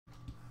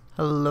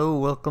Hello,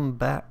 welcome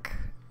back.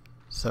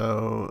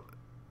 So,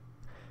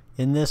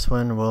 in this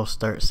one, we'll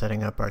start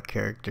setting up our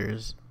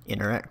character's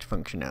interact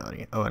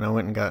functionality. Oh, and I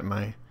went and got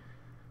my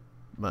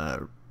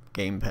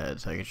gamepad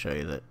so I could show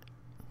you that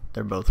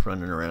they're both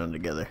running around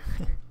together.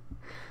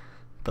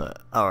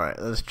 But, alright,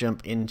 let's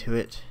jump into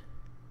it.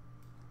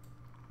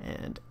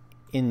 And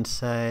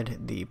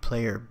inside the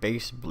player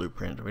base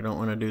blueprint, we don't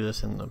want to do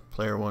this in the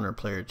player 1 or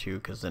player 2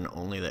 because then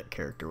only that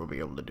character will be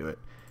able to do it.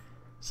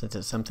 Since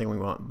it's something we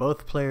want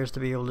both players to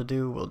be able to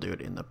do, we'll do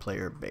it in the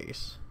player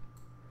base.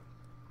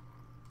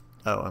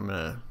 Oh,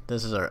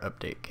 this is our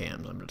update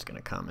cams. I'm just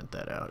gonna comment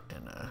that out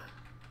and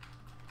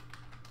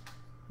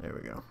there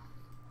we go.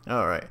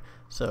 Alright,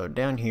 so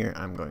down here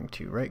I'm going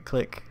to right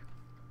click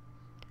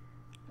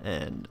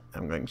and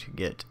I'm going to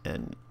get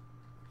an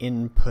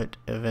input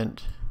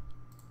event.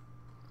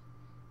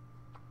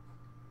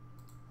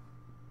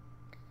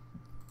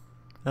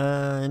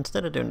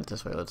 Instead of doing it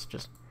this way, let's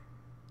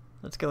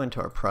go into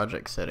our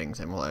project settings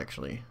and we'll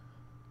actually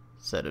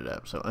set it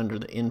up. So under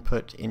the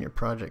input in your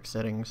project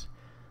settings,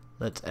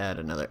 let's add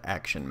another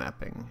action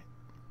mapping.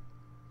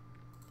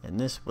 And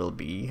this will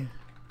be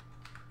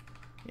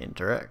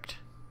interact.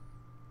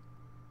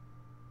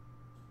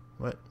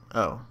 What?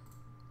 Oh.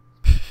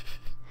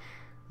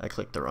 I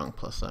clicked the wrong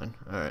plus sign.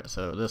 Alright,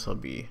 so this will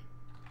be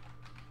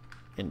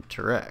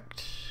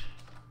interact.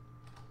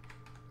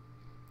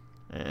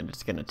 And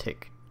it's going to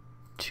take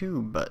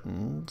two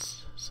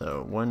buttons.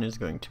 So one is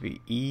going to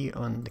be E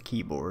on the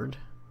keyboard.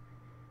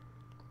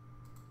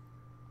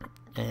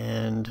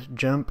 And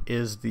jump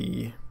is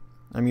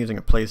I'm using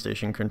a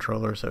PlayStation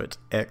controller, so it's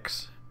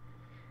X.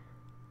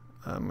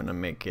 I'm going to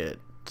make it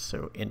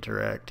so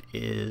interact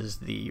is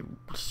the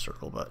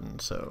circle button,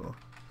 so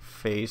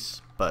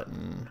face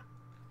button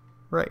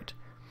right.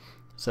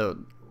 So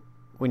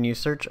when you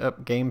search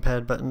up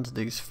gamepad buttons,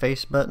 these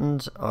face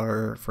buttons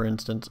are, for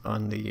instance,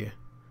 on the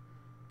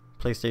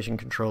PlayStation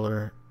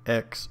controller,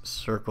 X,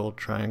 circle,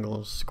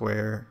 triangle,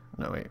 square.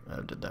 No, wait, I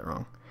did that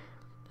wrong.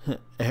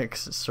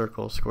 X,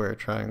 circle, square,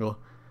 triangle.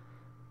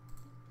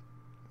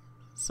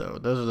 So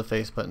those are the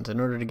face buttons.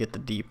 In order to get the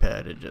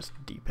D-pad, it's just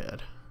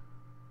D-pad.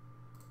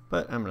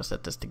 But I'm going to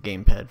set this to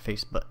gamepad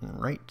face button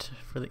right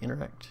for the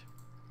interact.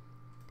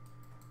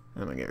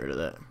 I'm going to get rid of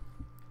that.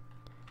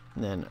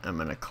 And then I'm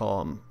going to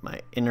call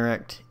my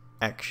interact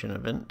action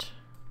event.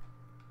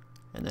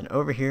 And then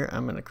over here,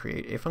 I'm going to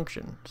create a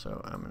function.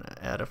 So I'm going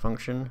to add a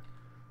function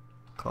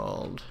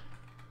called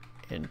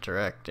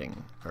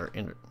interacting, or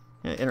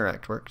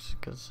interact works,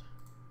 because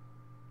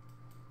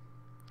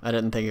I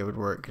didn't think it would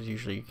work, because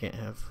usually you can't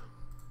have.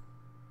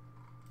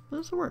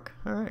 This will work.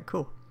 Alright,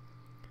 cool.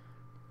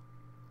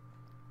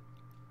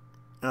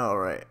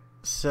 Alright,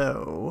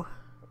 so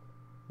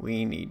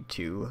we need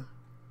to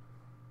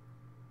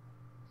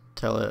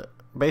tell it.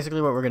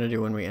 Basically what we're going to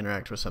do when we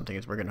interact with something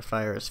is we're going to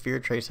fire a sphere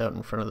trace out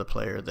in front of the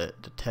player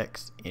that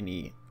detects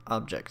any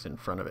objects in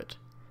front of it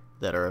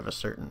that are of a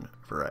certain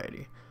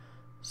variety.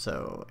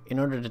 So in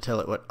order to tell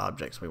it what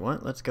objects we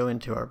want, let's go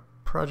into our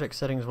project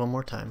settings one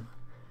more time,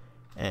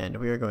 and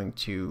we are going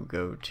to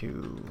go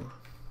to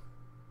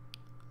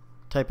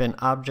type in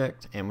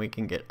object, and we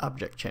can get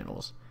object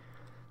channels.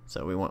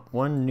 So we want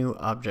one new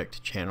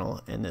object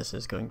channel, and this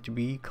is going to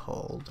be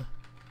called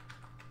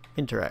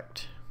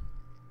interact.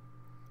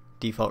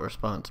 Default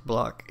response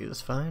block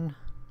is fine,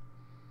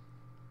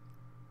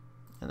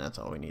 and that's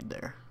all we need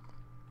there.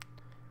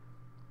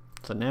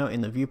 So now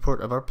in the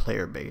viewport of our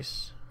player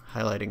base,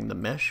 highlighting the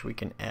mesh, we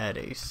can add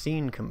a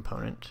scene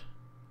component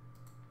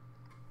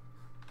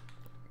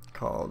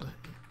called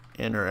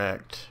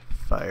interact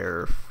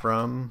fire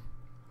from.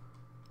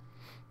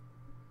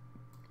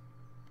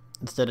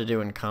 Instead of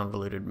doing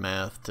convoluted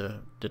math to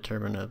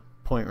determine a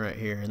point right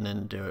here and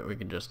then do it, we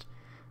can just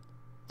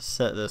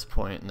set this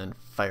point and then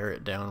fire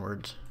it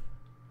downwards.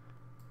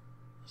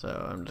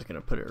 So I'm just going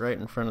to put it right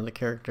in front of the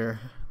character,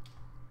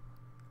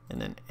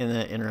 and then in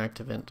that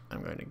interact event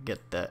I'm going to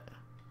get that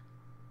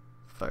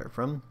fire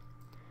from.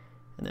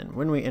 And then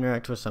when we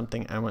interact with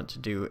something, I want to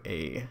do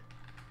a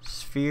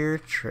sphere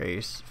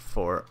trace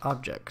for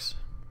objects.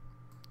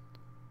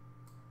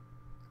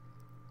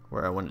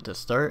 Where I want it to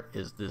start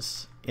is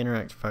this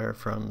interact fire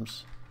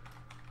from's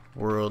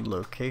world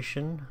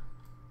location.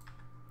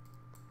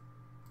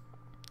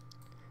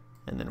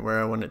 And then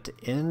where I want it to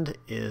end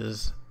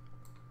is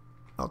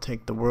I'll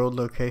take the world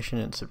location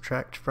and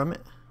subtract from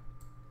it.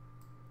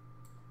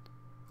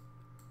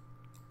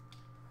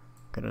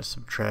 I'm going to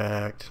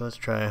subtract, let's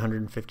try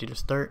 150 to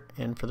start,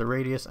 and for the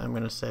radius I'm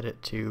going to set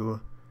it to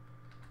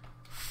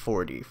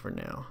 40 for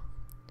now.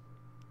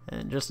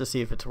 And just to see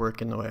if it's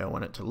working the way I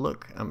want it to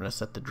look, I'm going to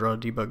set the draw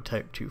debug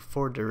type to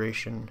for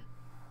duration.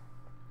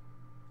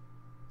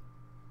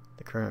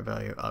 The current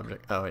value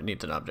object, oh, it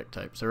needs an object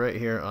type. So right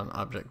here on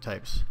object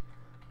types,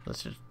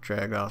 let's just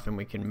drag off and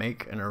we can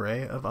make an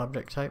array of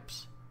object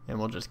types, and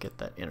we'll just get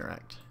that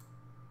interact.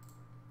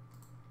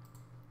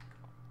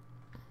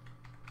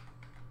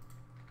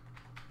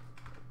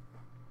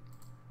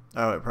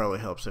 Oh, it probably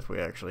helps if we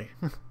actually,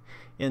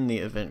 in the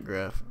event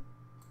graph,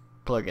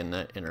 plug in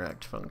that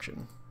interact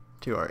function.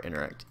 to our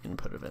interact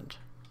input event.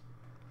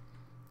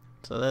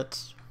 So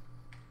that's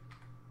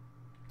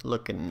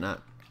looking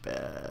not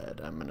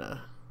bad. I'm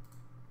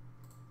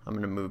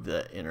gonna move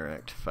that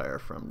interact fire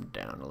from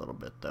down a little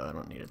bit though. I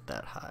don't need it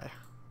that high.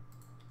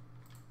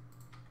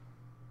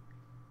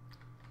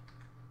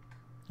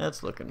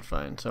 That's looking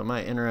fine. So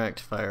my interact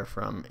fire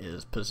from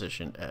is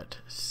positioned at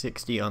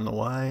 60 on the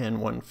Y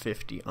and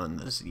 150 on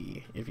the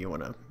Z if you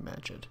want to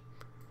match it.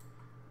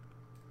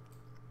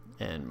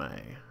 And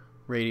my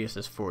radius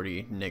is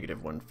 40,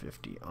 negative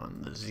 150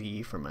 on the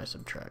Z for my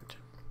subtract.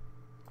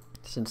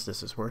 Since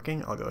this is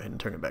working, I'll go ahead and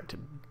turn it back to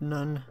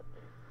none.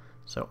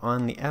 So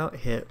on the out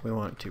hit, we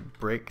want to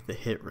break the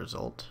hit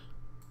result.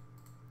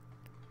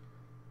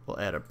 We'll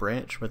add a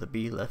branch with a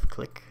B, left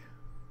click.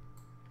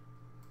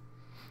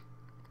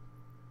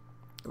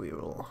 We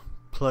will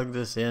plug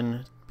this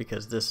in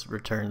because this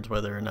returns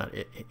whether or not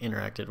it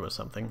interacted with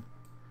something.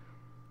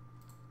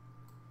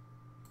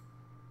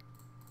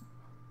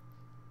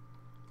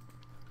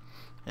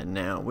 And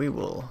now we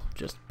will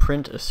just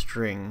print a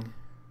string.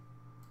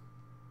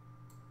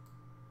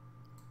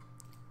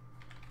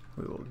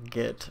 We will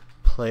get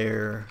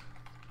player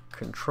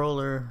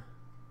controller.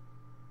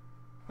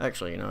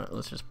 Actually, you know what,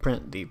 let's just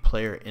print the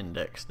player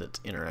index that's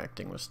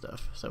interacting with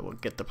stuff. So we'll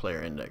get the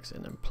player index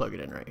and then plug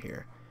it in right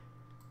here.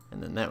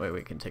 And then that way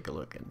we can take a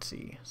look and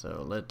see.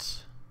 So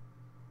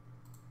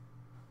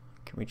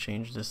can we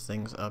change this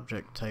thing's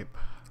object type?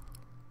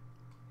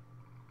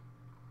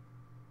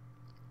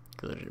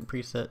 Collision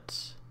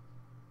presets,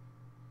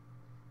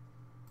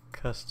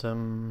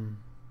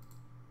 custom,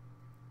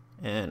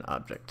 and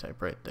object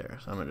type right there.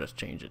 So I'm gonna just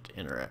change it to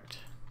interact.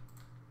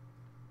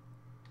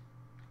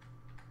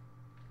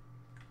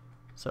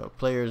 So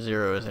player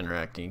 0 is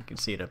interacting. You can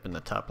see it up in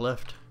the top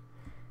left.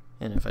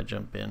 And if I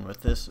jump in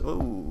with this,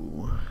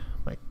 oh,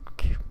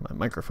 my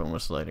microphone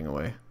was sliding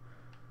away.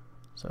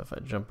 So if I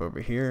jump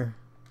over here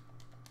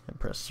and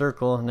press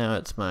circle, now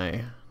it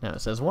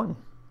says 1.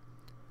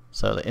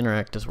 So the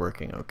interact is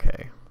working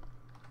okay.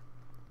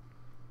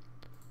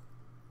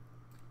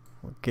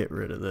 We'll get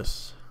rid of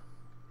this.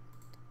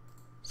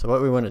 So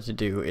what we wanted to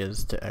do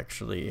is to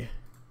actually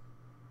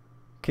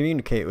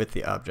communicate with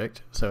the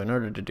object. So in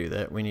order to do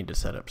that, we need to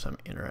set up some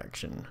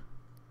interaction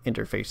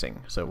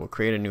interfacing. So we'll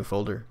create a new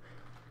folder,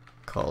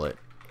 call it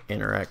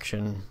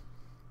interaction.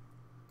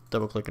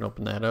 Double click and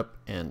open that up,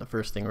 and the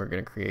first thing we're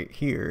going to create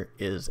here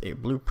is a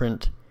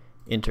blueprint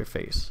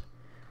interface.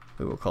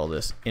 We will call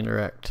this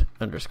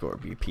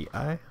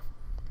interact_BPI.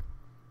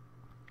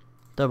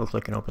 Double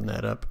click and open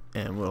that up,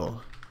 and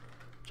we'll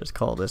just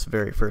call this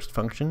very first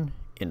function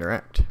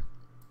interact.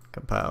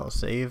 Compile,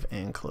 save,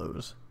 and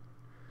close.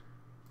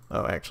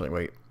 Oh, actually,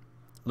 wait.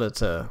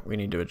 We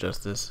need to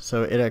adjust this.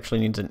 So it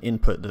actually needs an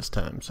input this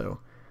time.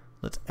 So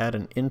let's add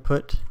an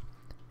input,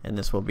 and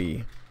this will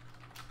be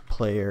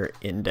player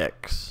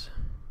index,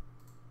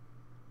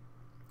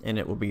 and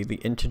it will be the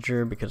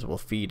integer because we'll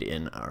feed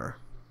in our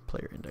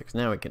player index.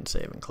 Now we can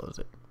save and close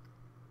it.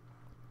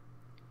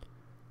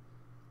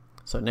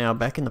 So now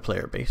back in the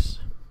player base,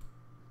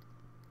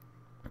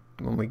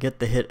 when we get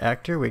the hit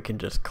actor, we can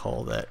just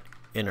call that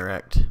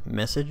interact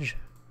message.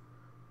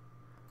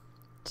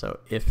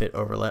 So if it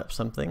overlaps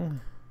something,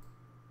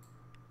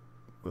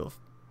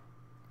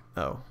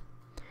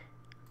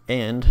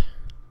 and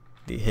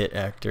the hit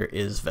actor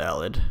is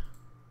valid.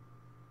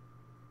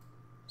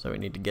 So we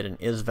need to get an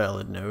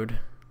isValid node.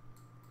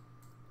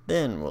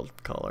 Then we'll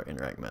call our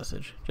interact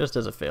message, just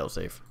as a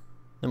failsafe.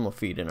 Then we'll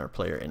feed in our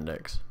player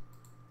index.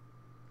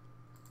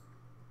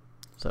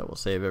 So we'll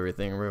save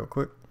everything real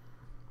quick.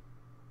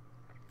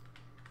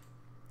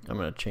 I'm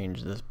going to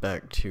change this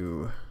back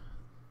to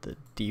the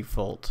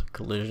default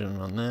collision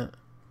on that,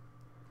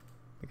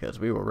 because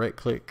we will right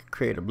click,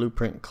 create a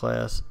blueprint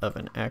class of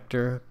an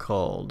actor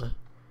called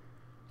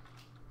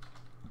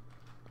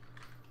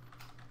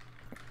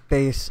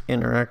base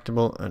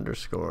interactable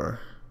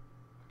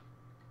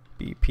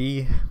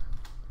 _BP,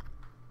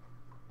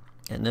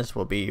 and this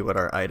will be what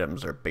our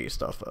items are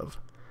based off of.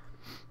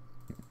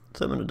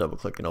 So I'm going to double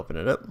click and open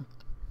it up.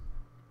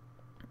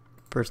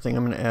 First thing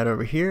I'm going to add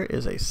over here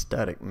is a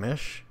static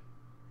mesh,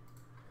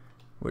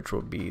 which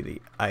will be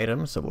the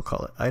item, so we'll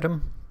call it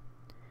item.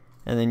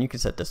 And then you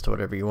can set this to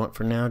whatever you want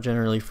for now.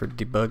 Generally for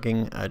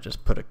debugging, I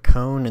just put a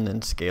cone and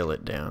then scale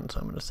it down. So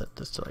I'm going to set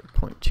this to like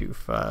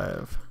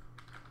 0.25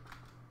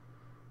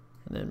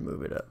 and then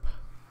move it up.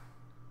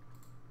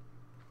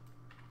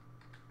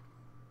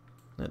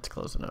 That's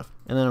close enough.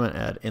 And then I'm going to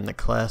add in the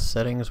class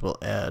settings, we'll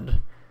add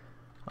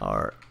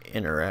our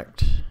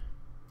interact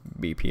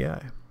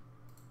BPI.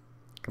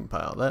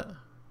 Compile that,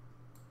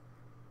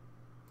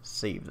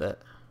 save that,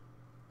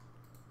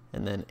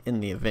 and then in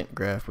the event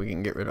graph we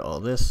can get rid of all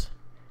this.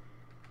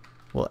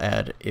 We'll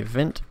add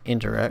event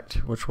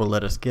interact, which will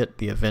let us get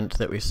the event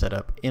that we set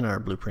up in our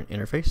blueprint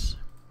interface,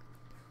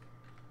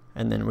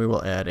 and then we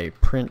will add a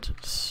print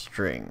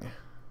string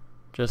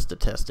just to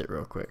test it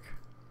real quick.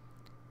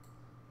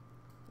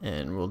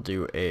 And we'll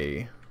do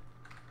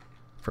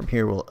from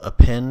here we'll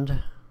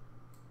append,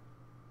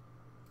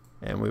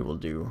 and we will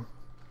do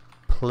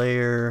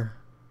player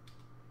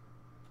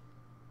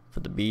For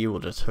the B, we'll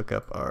just hook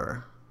up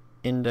our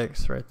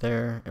index right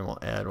there, and we'll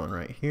add one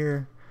right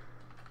here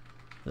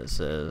that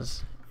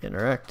says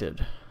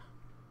interacted.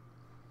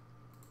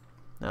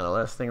 Now the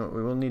last thing what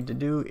we will need to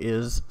do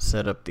is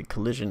set up the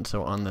collision.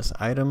 So on this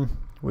item,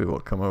 we will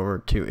come over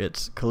to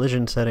its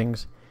collision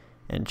settings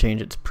and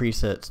change its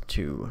presets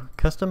to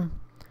custom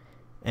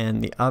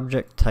and the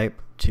object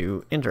type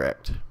to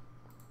interact.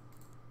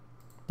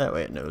 That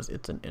way it knows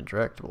it's an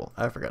interactable.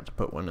 I forgot to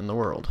put one in the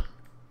world.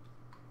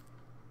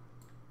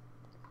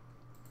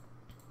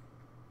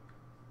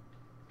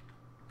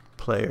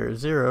 Player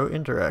 0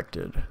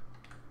 interacted.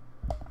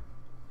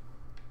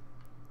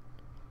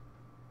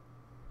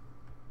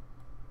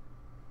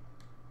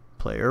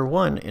 Player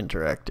 1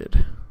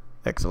 interacted.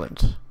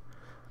 Excellent.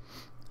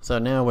 So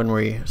now when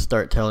we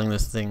start telling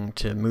this thing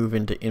to move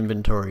into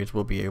inventories,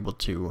 we'll be able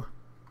to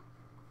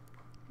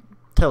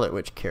tell it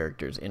which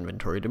character's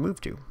inventory to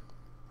move to.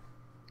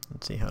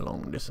 Let's see how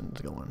long this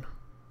one's going.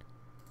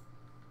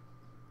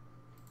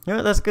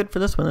 Alright, that's good for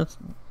this one. That's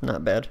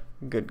not bad.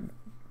 Good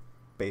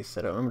base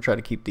setup. I'm going to try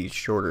to keep these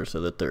shorter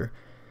so that they're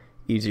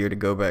easier to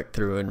go back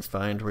through and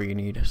find where you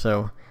need.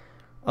 So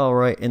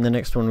alright, in the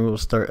next one we will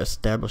start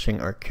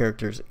establishing our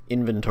character's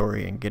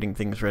inventory and getting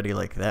things ready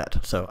like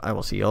that. So I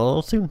will see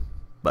y'all soon.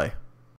 Bye.